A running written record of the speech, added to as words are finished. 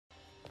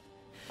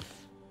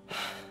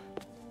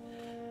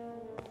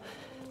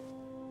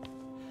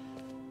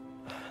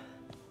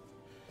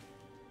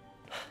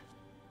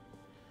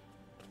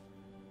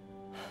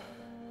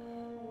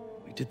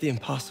We did the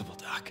impossible,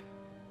 Doc.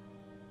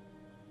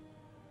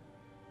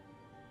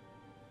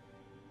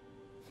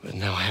 But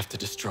now I have to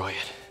destroy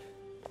it.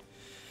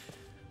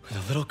 With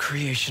a little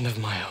creation of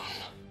my own.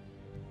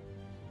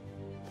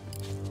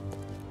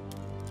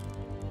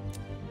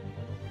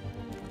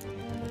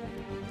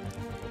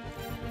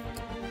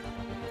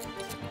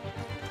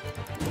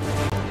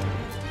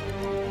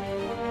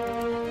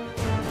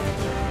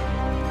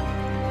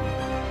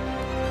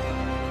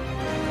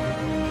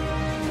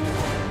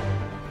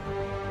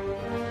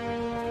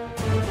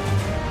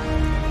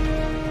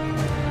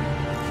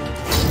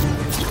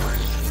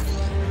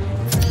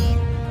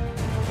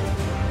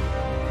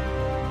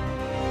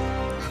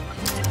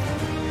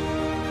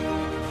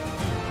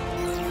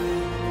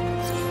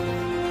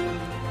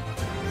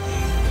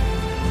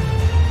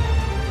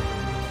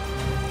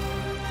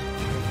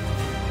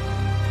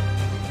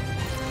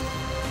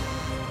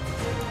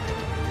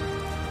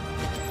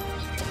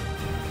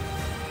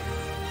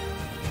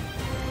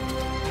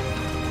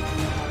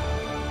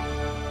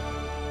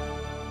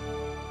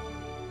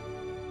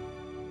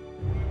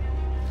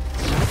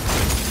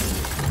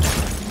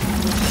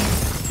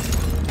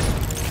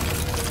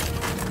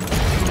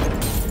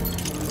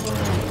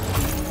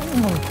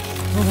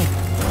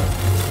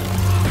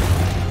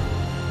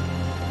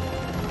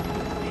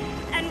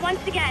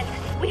 Once again,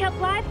 we have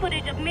live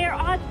footage of Mayor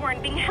Osborn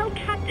being held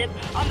captive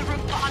on the roof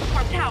of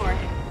Oscorp Tower.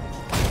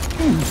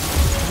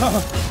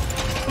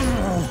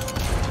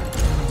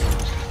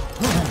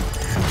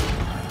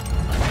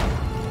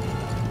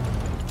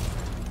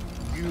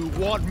 You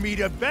want me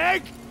to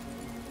beg?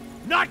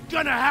 Not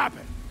gonna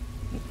happen!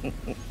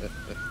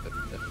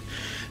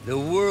 The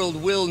world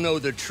will know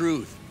the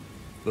truth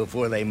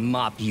before they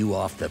mop you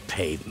off the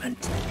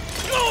pavement.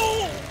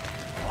 No!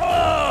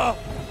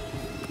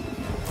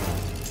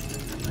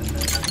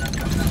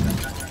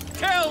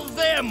 Tell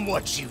them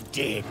what you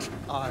did.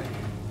 I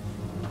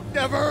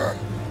never...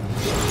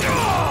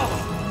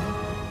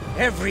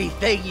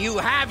 Everything you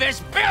have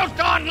is built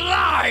on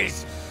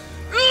lies!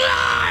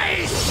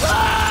 Lies!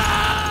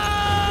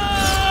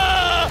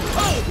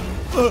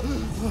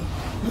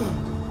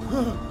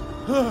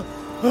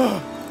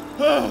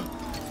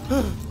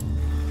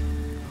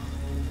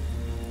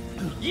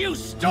 You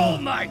stole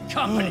my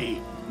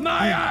company,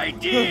 my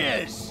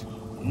ideas!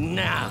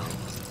 Now,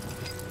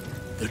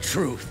 the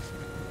truth.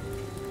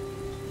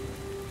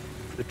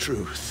 The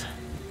truth.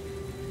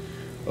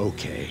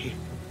 Okay.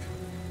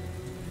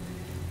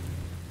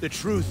 The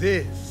truth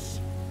is,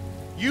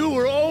 you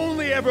were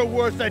only ever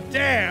worth a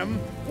damn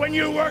when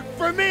you worked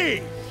for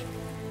me!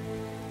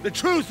 The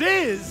truth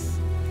is,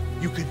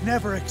 you could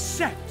never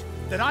accept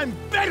that I'm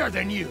better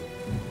than you!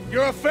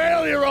 You're a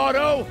failure,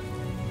 Otto!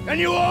 And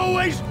you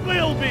always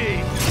will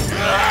be!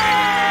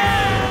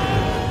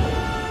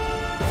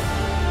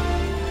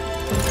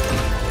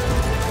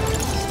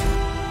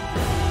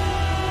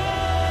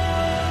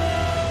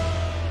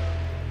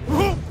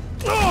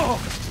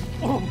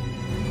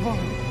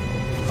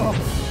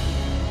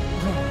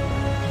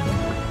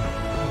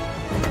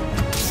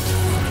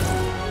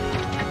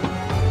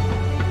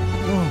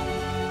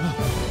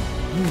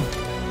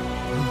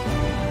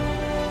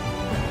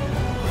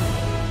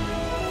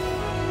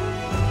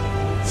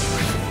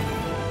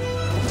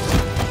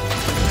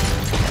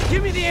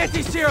 Give me the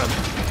anti-serum!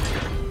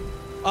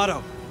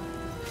 Otto,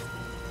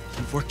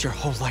 you've worked your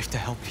whole life to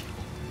help people.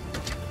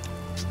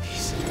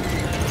 Please.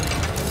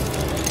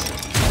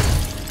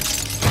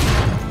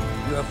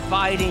 You're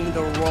fighting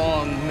the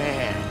wrong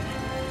man.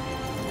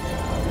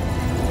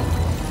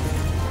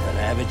 But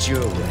have it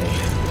your way.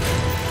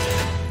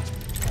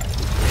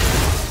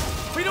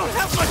 We don't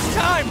have much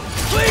time!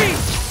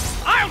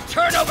 Please! I'll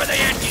turn over the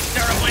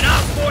anti-serum when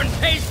Osborn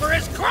pays for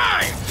his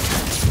crime!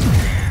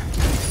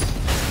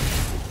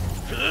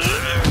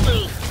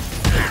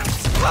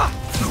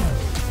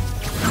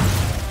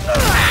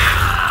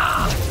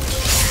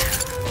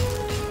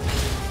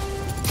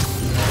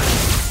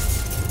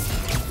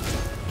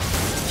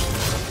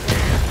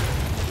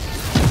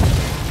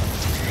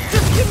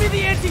 Just give me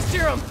the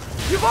anti-serum!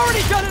 You've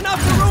already done enough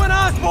to ruin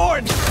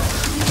Osborn!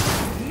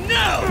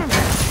 No!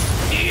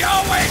 He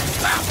always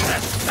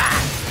bounces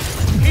back!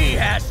 He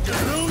has to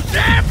lose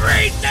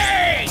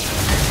everything!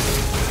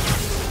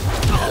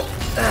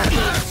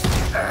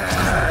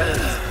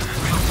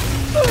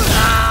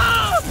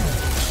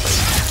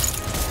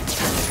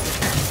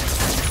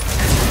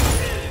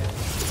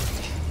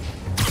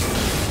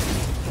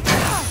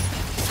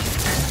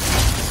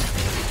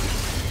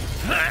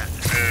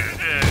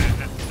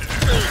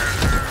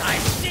 I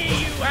see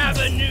you have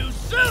a new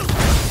suit!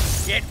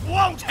 It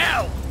won't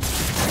help!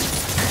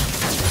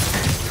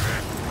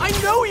 I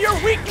know your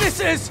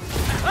weaknesses!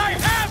 I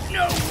have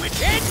no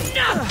wicked,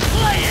 not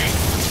playing!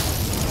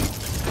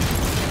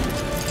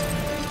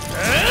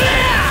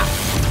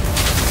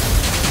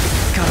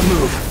 Gotta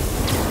move.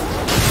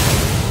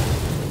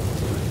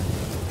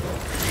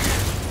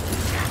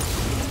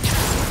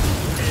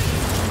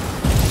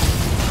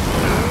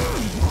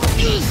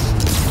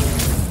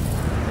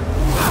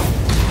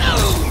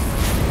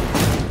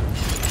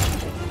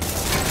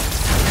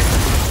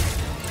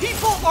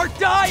 People are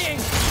dying!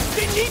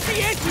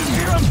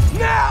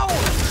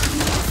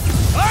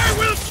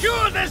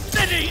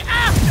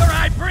 after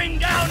I bring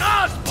down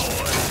Osborn!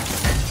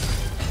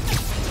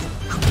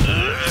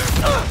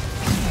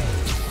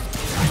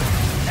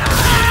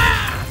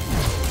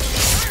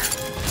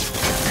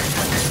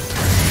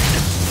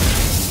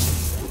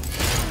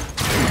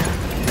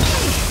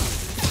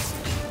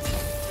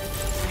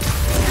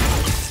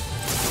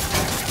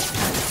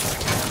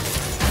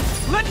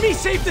 Let me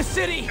save the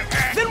city!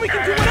 Then we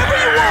can do whatever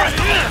you want!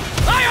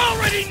 I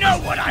already know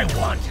what I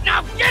want!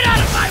 Now get out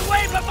of my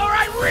way before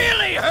I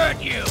really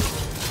hurt you!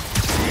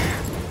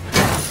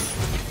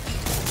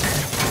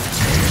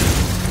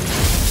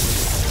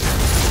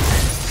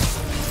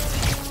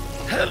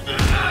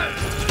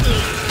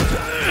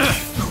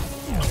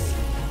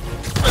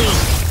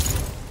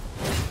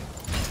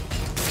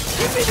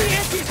 Give me the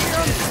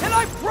anti-serum, and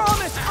I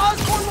promise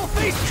Osborn will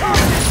face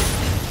charges!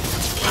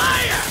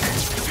 Liar!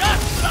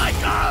 Just like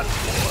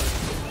Osborn!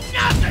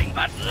 Nothing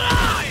but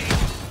lies!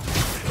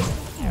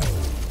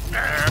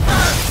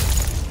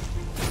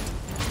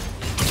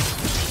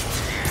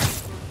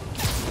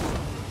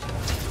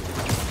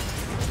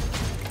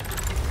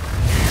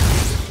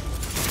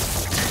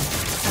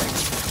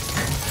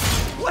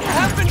 What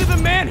happened to the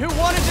man who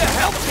wanted to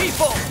help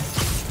people?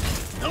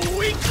 The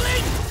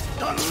weakling?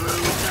 The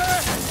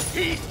loser?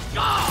 He's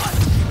gone!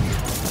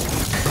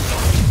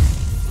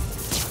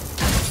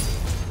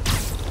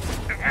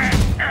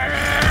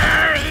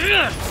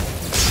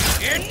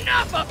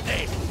 Enough of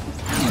this!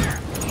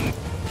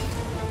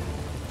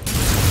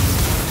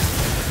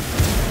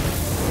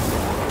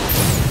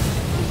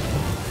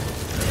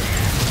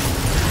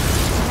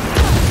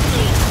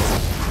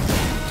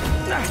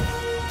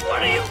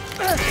 What are you...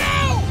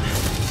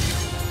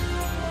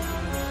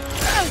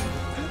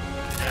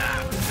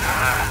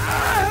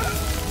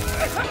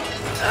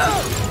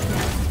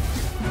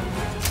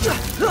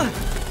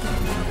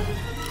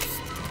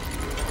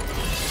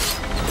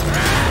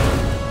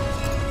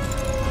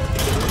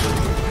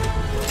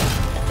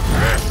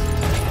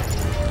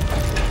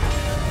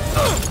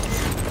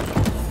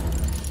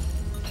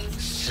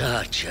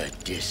 Such a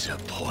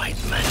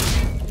disappointment.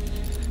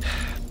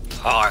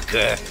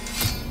 Parker.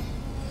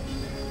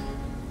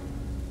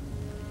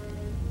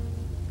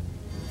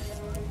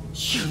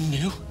 You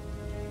knew?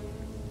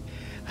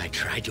 I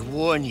tried to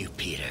warn you,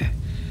 Peter,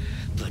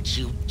 but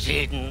you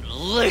didn't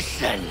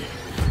listen.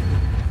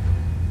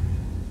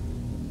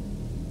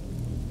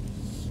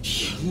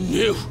 You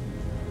knew.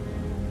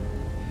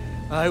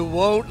 I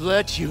won't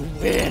let you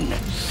win.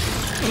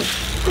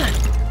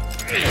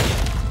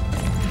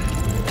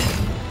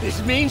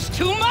 This means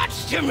too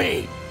much to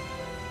me!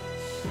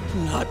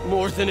 Not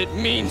more than it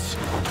means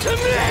to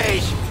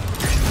me!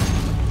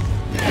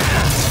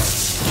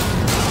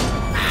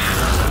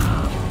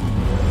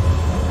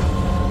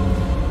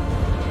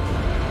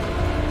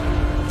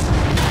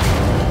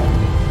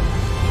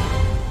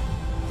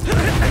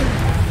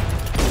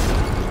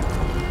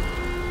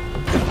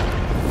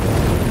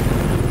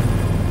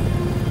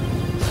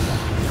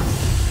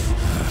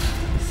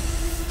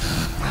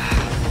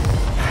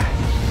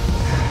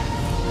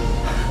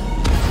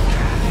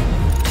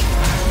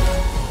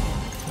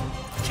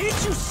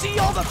 See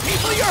all the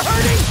people you're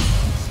hurting?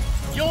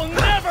 You'll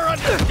never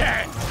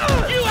understand!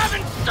 You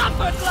haven't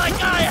suffered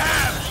like I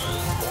have!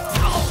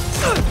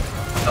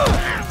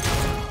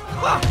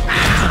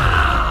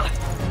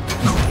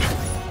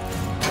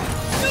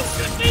 You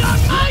should be on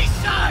my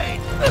side!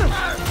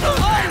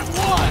 On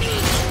what?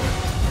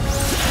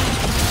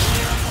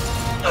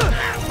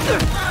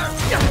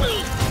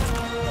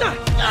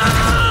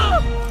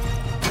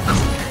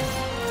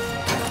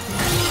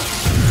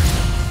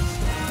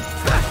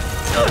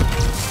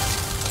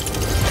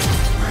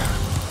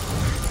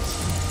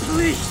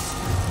 Please,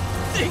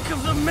 think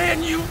of the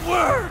man you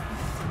were!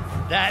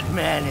 That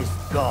man is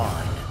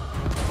gone.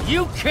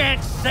 You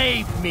can't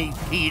save me,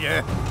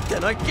 Peter.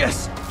 Then I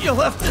guess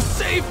you'll have to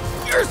save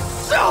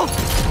yourself!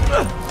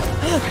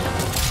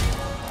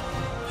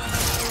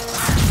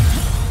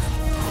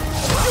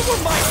 You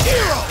were my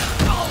hero!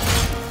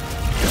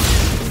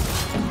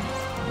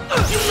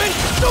 You meant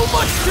so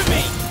much to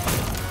me!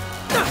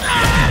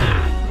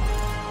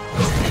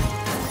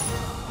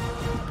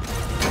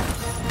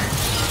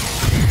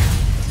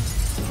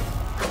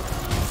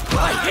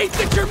 I hate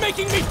that you're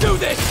making me do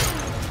this!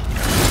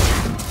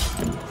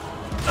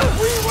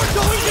 We were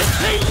going to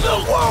save the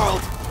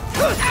world!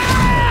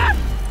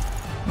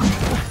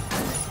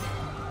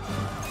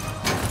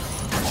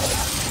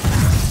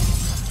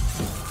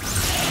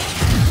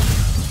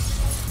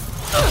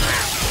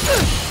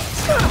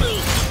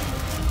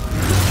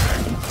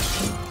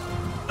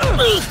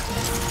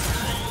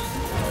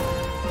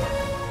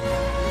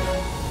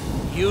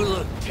 You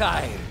look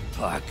tired,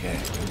 Parker.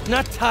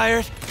 Not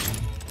tired.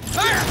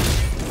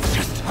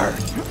 Just hurt.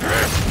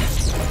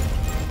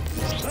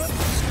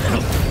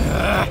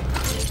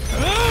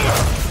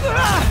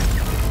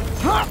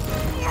 Parker.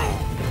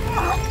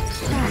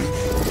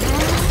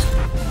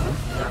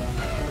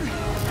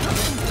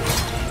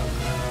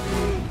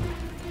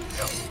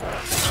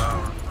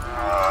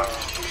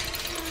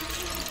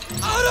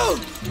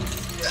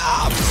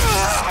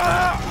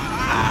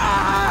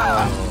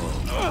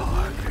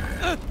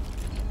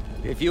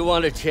 If you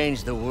want to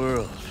change the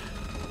world,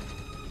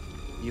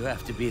 you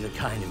have to be the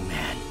kind of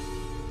man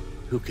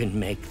who can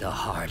make the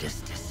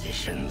hardest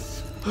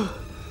decisions.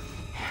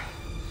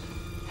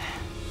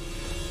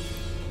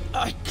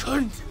 I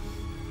couldn't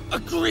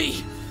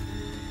agree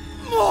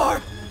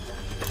more!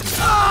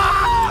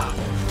 Ah!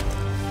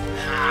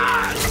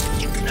 Ah!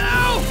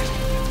 No!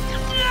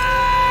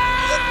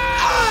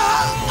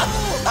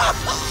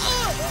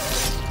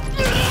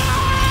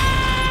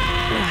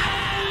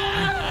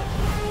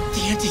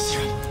 The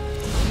anti-serum.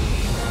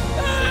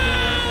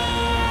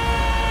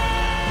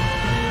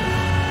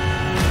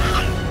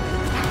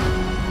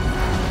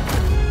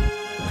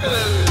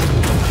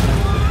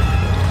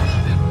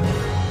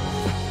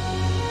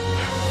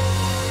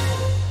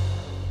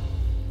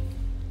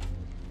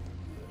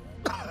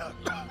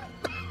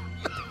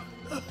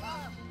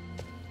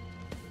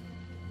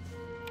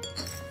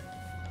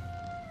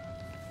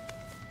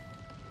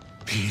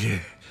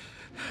 Peter,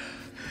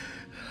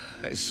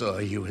 I saw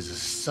you as a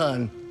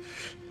son.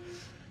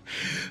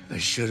 I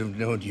should have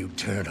known you'd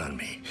turn on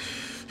me,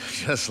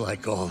 just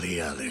like all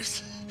the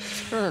others.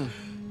 Turn.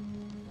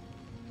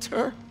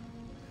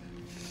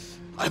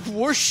 I've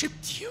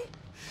worshipped you.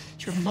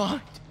 Your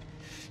mind,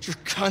 your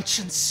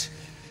conscience,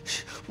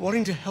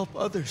 wanting to help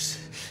others.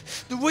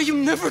 The way you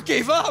never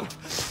gave up.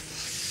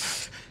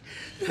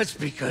 That's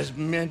because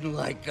men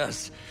like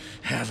us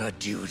have a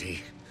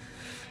duty,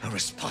 a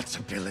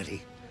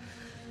responsibility,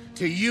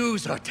 to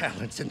use our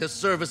talents in the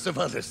service of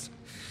others.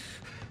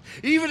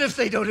 Even if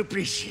they don't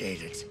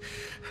appreciate it,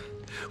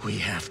 we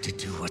have to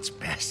do what's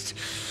best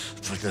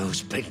for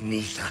those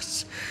beneath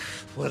us,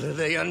 whether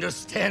they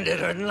understand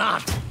it or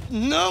not.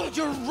 No,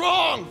 you're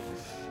wrong!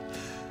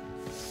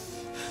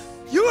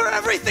 You are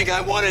everything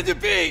I wanted to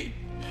be!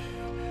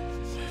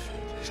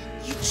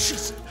 You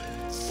just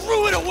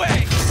threw it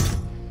away!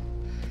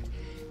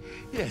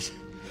 Yes,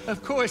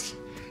 of course.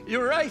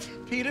 You're right,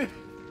 Peter.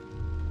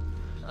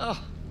 Oh,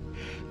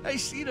 I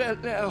see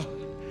that now.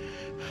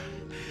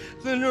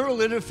 The neural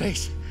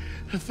interface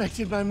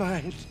affected my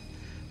mind.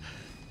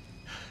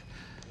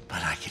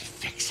 But I can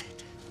fix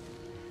it.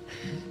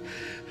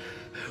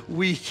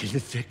 We can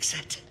fix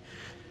it.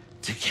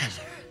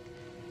 Together.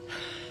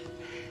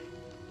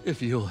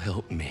 If you'll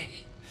help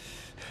me.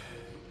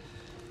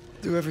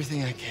 Do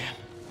everything I can.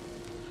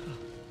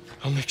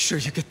 I'll make sure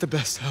you get the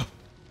best help.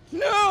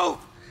 No!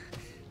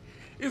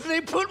 If they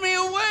put me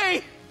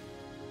away,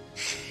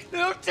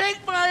 they'll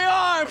take my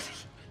arms.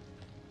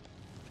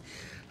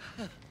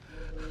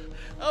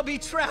 I'll be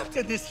trapped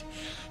in this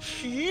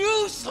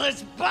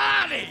useless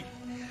body.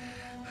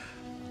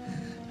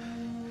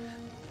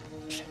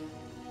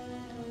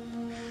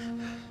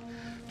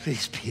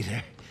 Please,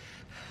 Peter.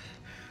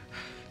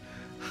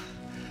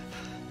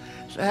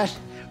 That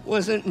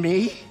wasn't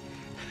me.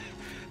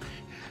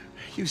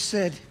 You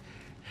said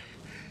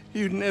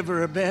you'd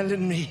never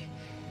abandon me.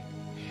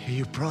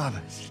 You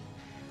promised.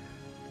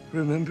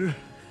 Remember?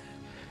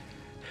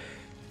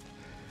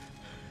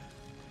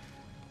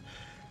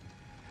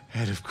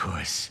 And of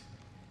course,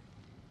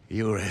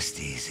 you rest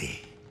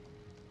easy,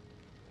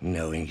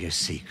 knowing your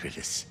secret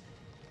is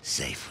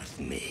safe with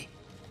me.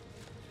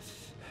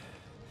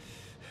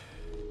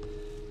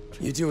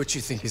 You do what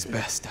you think is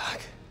best, Doc.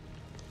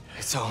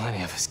 It's all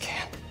any of us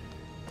can.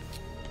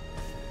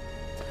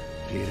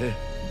 Peter?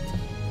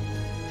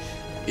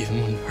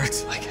 Even when it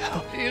hurts like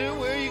hell. Peter,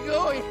 where are you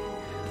going?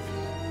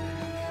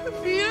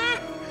 Peter?